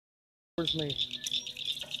Where's me?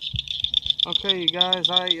 Okay, you guys,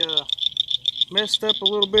 I messed up a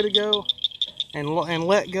little bit ago and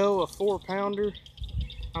let go a 4-pounder.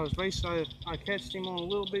 I catched him on a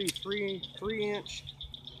little bitty 3-inch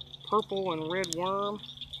purple and red worm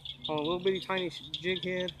on a little bitty tiny jig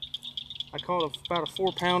head. I caught about a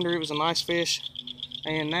 4-pounder. It was a nice fish,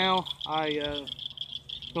 and now I'm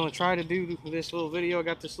going to try to do this little video. I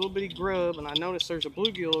got this little bitty grub, and I noticed there's a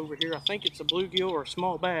bluegill over here. I think it's a bluegill or a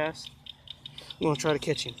small bass. I'm going to try to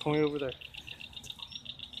catch him. Point over there.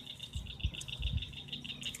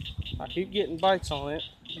 I keep getting bites on it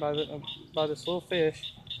by this little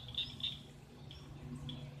fish.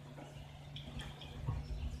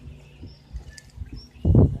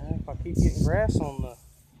 If I keep getting grass on the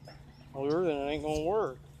lure, then it ain't gonna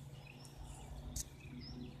work.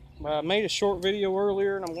 But I made a short video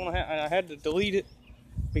earlier, and I had to delete it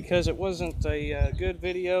because it wasn't a good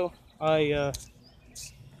video. I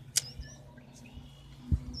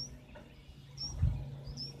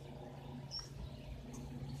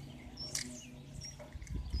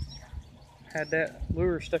had that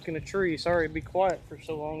lure stuck in a tree. Sorry to be quiet for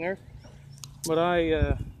so long there, but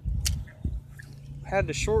I had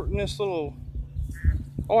to shorten this little.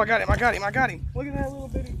 Oh, I got him! Look at that little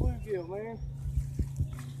bitty bluegill, man.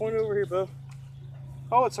 Point over here, bub.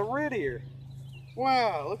 Oh, it's a red ear.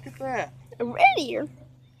 Wow, look at that. A red ear?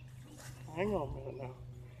 Hang on a minute now.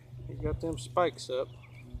 He's got them spikes up.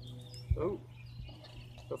 Oh,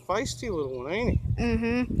 a feisty little one, ain't he?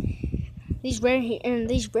 Mm-hmm. These red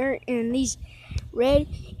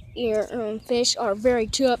ear fish are very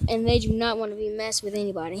tough, and they do not want to be messed with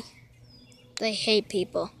anybody. They hate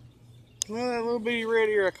people. Well, that little bitty red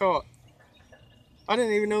ear I caught. I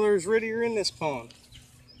didn't even know there was red ear in this pond.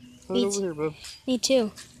 Put it over here, bub. Me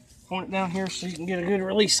too. Point it down here so you can get a good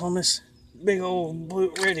release on this big old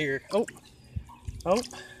blue red ear. Oh,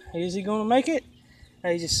 is he gonna make it?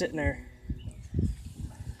 Hey, he's just sitting there.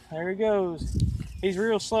 There he goes. He's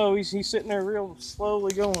real slow. He's sitting there real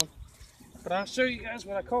slowly going. But I'll show you guys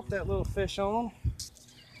what I caught that little fish on.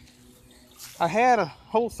 I had a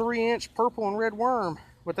whole 3-inch purple and red worm,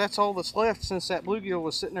 but that's all that's left since that bluegill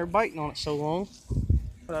was sitting there biting on it so long.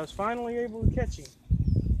 But I was finally able to catch him.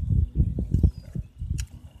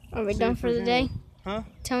 Are we done for the day? Huh?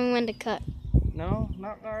 Tell me when to cut. No,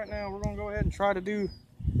 not right now. We're gonna go ahead and try to do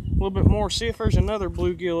a little bit more. See if there's another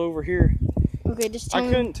bluegill over here. Okay, just tell me.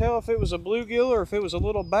 I couldn't tell if it was a bluegill or if it was a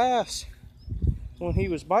little bass when he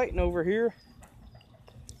was biting over here.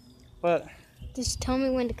 But just tell me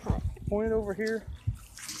when to cut. Point it over here.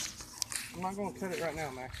 I'm not gonna cut it right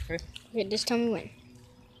now, Max. Okay. Okay, just tell me when.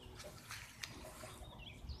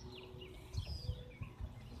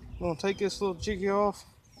 I'm gonna take this little jiggy off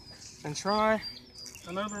and try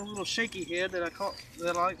another little shaky head that I caught.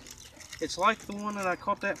 It's like the one that I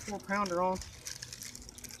caught that 4-pounder on.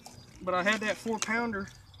 But I had that 4-pounder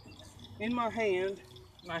in my hand,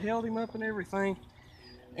 and I held him up and everything.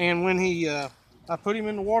 And when I put him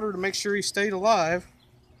in the water to make sure he stayed alive,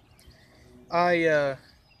 I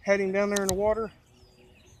had him down there in the water.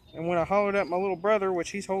 And when I hollered at my little brother, which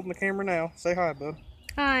he's holding the camera now, say hi, bud.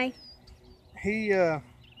 Hi.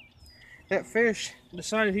 That fish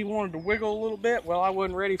decided he wanted to wiggle a little bit. Well, I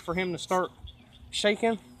wasn't ready for him to start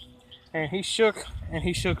shaking, and he shook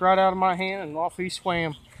right out of my hand, and off he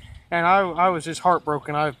swam. And I was just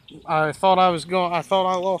heartbroken. I thought I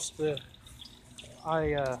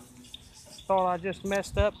thought I just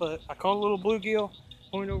messed up, but I caught a little bluegill.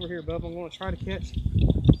 Point over here, bub. I'm going to try to catch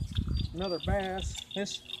another bass.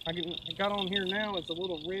 This I got on here now is a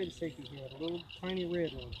little red shaky head, a little tiny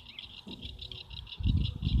red one.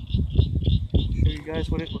 Show you guys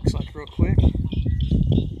what it looks like real quick.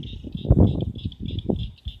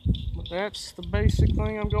 But that's the basic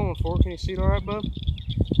thing I'm going for. Can you see it all right, bub?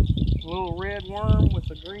 A little red worm with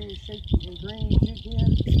a green shaky and green jig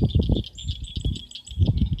head.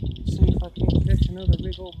 See if I can catch another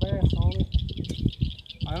big old bass on it.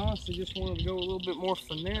 I honestly just wanted to go a little bit more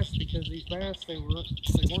finesse because these bass they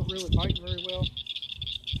weren't really biting very well.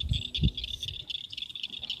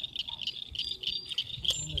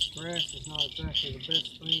 And this grass is not exactly the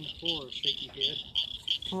best thing for a shaky head.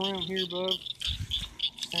 Come around here, bub.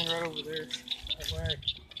 Stand right over there. That way,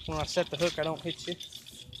 when I set the hook, I don't hit you.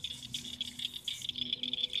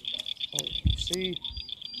 See,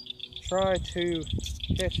 try to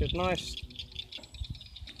catch a nice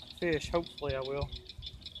fish. Hopefully, I will.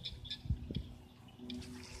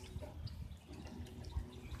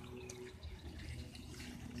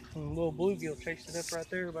 And a little bluegill chased it up right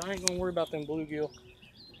there, but I ain't gonna worry about them bluegill.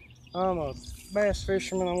 I'm a bass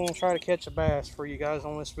fisherman. I'm gonna try to catch a bass for you guys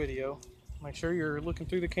on this video. Make sure you're looking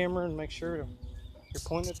through the camera and make sure to You're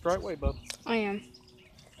pointing it the right way, bub. I am.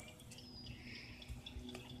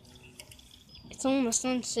 It's almost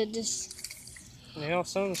sunset. Now,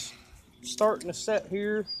 sun's starting to set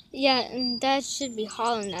here. Yeah, and that should be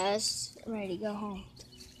hollering at us, ready to go home.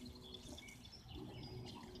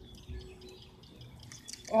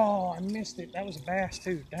 Oh, I missed it. That was a bass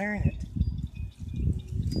too. Darn it.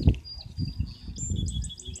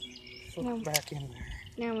 Flip it back in there.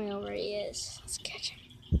 Now we know where he is. Let's catch him.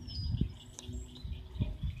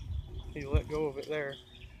 He let go of it there.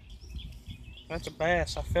 That's a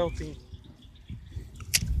bass. I felt him.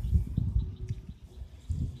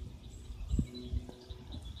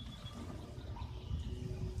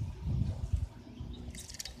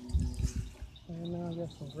 And now I got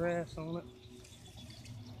some grass on it.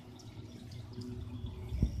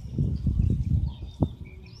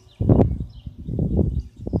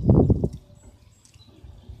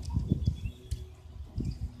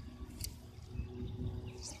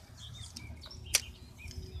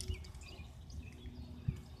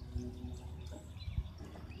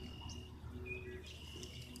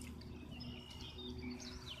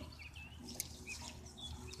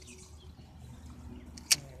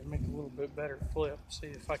 Make a little bit better flip. See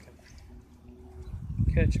if I can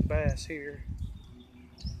catch a bass here.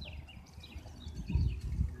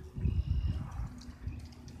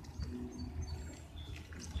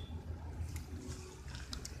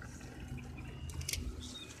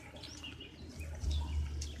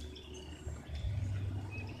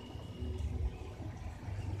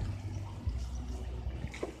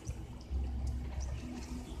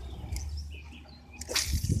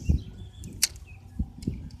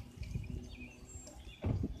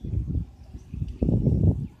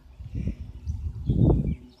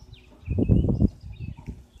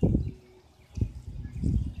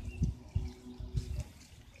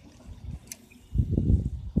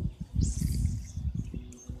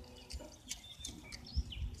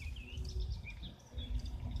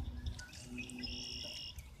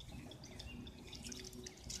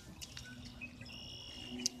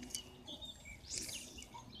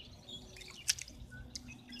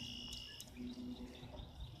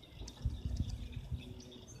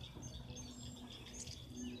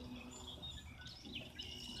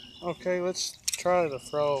 Okay, let's try the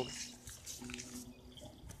frog.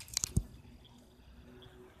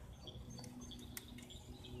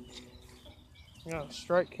 Got a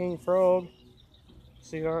Strike King frog.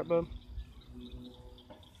 See it all right, bub?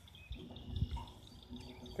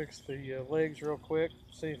 Fix the legs real quick.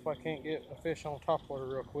 See if I can't get a fish on top water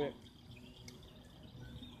real quick.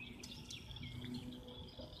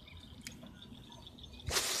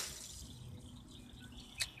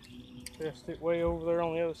 Cast it way over there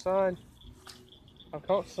on the other side. I've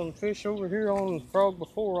caught some fish over here on the frog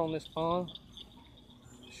before on this pond.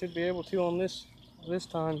 Should be able to on this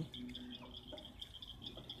time.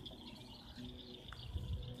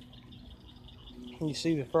 Can you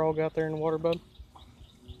see the frog out there in the water, bub?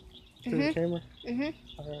 Through the camera?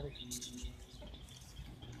 Alrighty.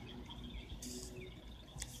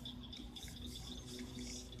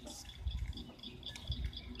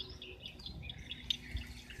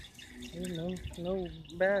 No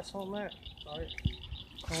bass on that.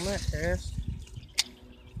 On that cast.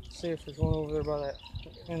 See if there's one over there by that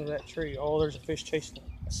end of that tree. Oh, there's a fish chasing it.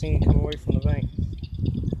 I seen him come away from the bank.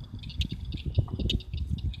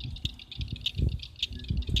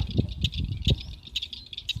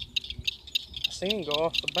 I seen him go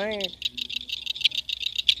off the bank.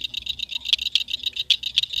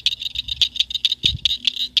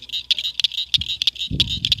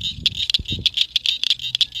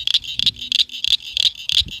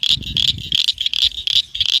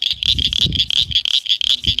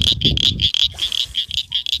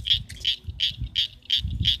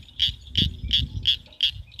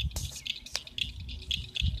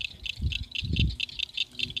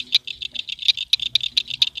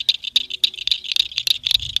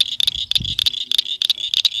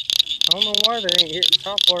 I don't know why they ain't hitting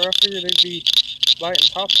top water. I figured they'd be biting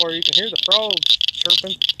top water. You can hear the frogs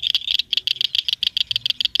chirping.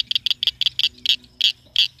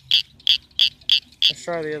 Let's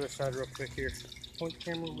try the other side real quick here. Point the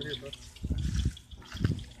camera over here, bud.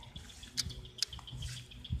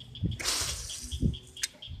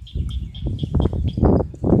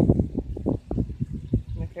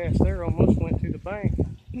 The cast there almost went to the bank.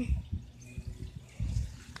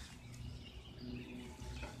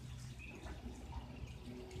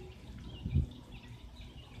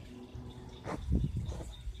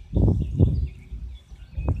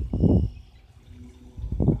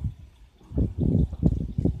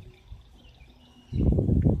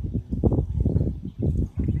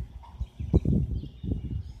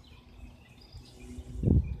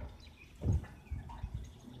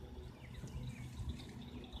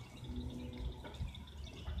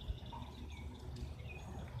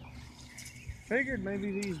 figured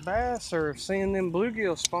maybe these bass are seeing them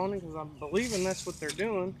bluegill spawning, because I'm believing that's what they're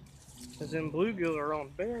doing, because them bluegill are on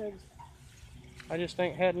beds. I just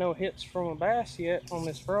ain't had no hits from a bass yet on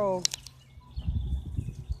this frog.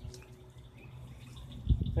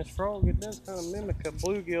 This frog, it does kind of mimic a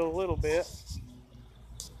bluegill a little bit.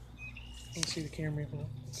 Let me see the camera.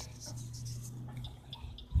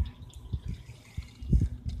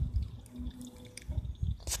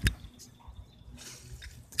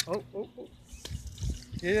 Oh, oh, oh.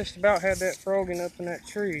 You just about had that frogging up in that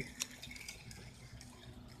tree.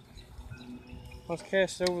 Let's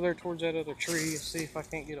cast it over there towards that other tree and see if I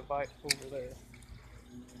can't get a bite over there.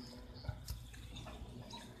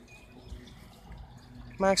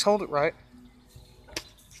 Max, hold it right.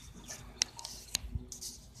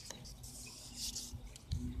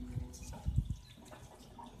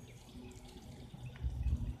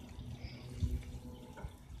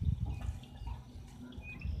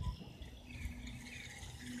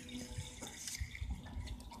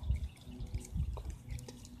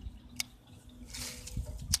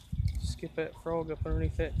 Skip that frog up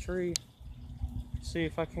underneath that tree. See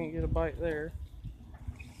if I can't get a bite there.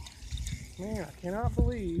 Man, I cannot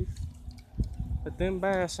believe that them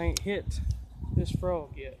bass ain't hit this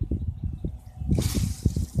frog yet.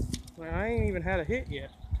 Man, I ain't even had a hit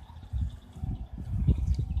yet.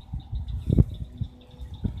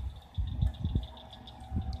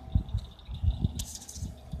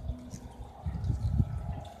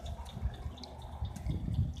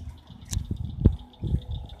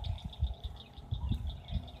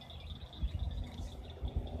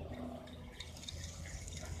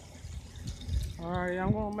 Alright,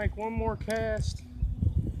 I'm gonna make one more cast.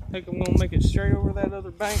 I think I'm gonna make it straight over that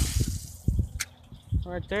other bank.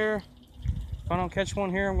 Right there. If I don't catch one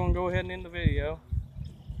here, I'm gonna go ahead and end the video.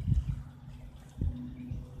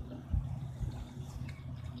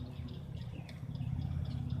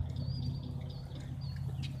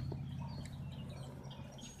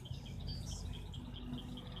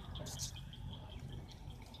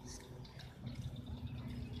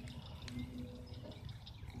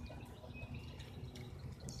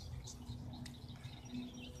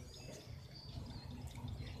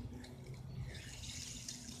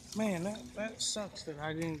 Man, that sucks that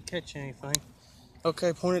I didn't catch anything.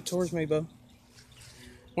 Okay, point it towards me, bub.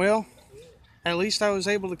 Well, at least I was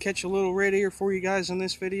able to catch a little red ear for you guys in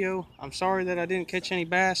this video. I'm sorry that I didn't catch any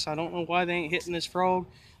bass. I don't know why they ain't hitting this frog.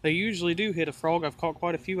 They usually do hit a frog. I've caught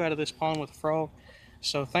quite a few out of this pond with a frog.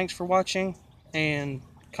 So thanks for watching, and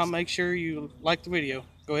come make sure you like the video.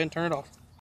 Go ahead and turn it off.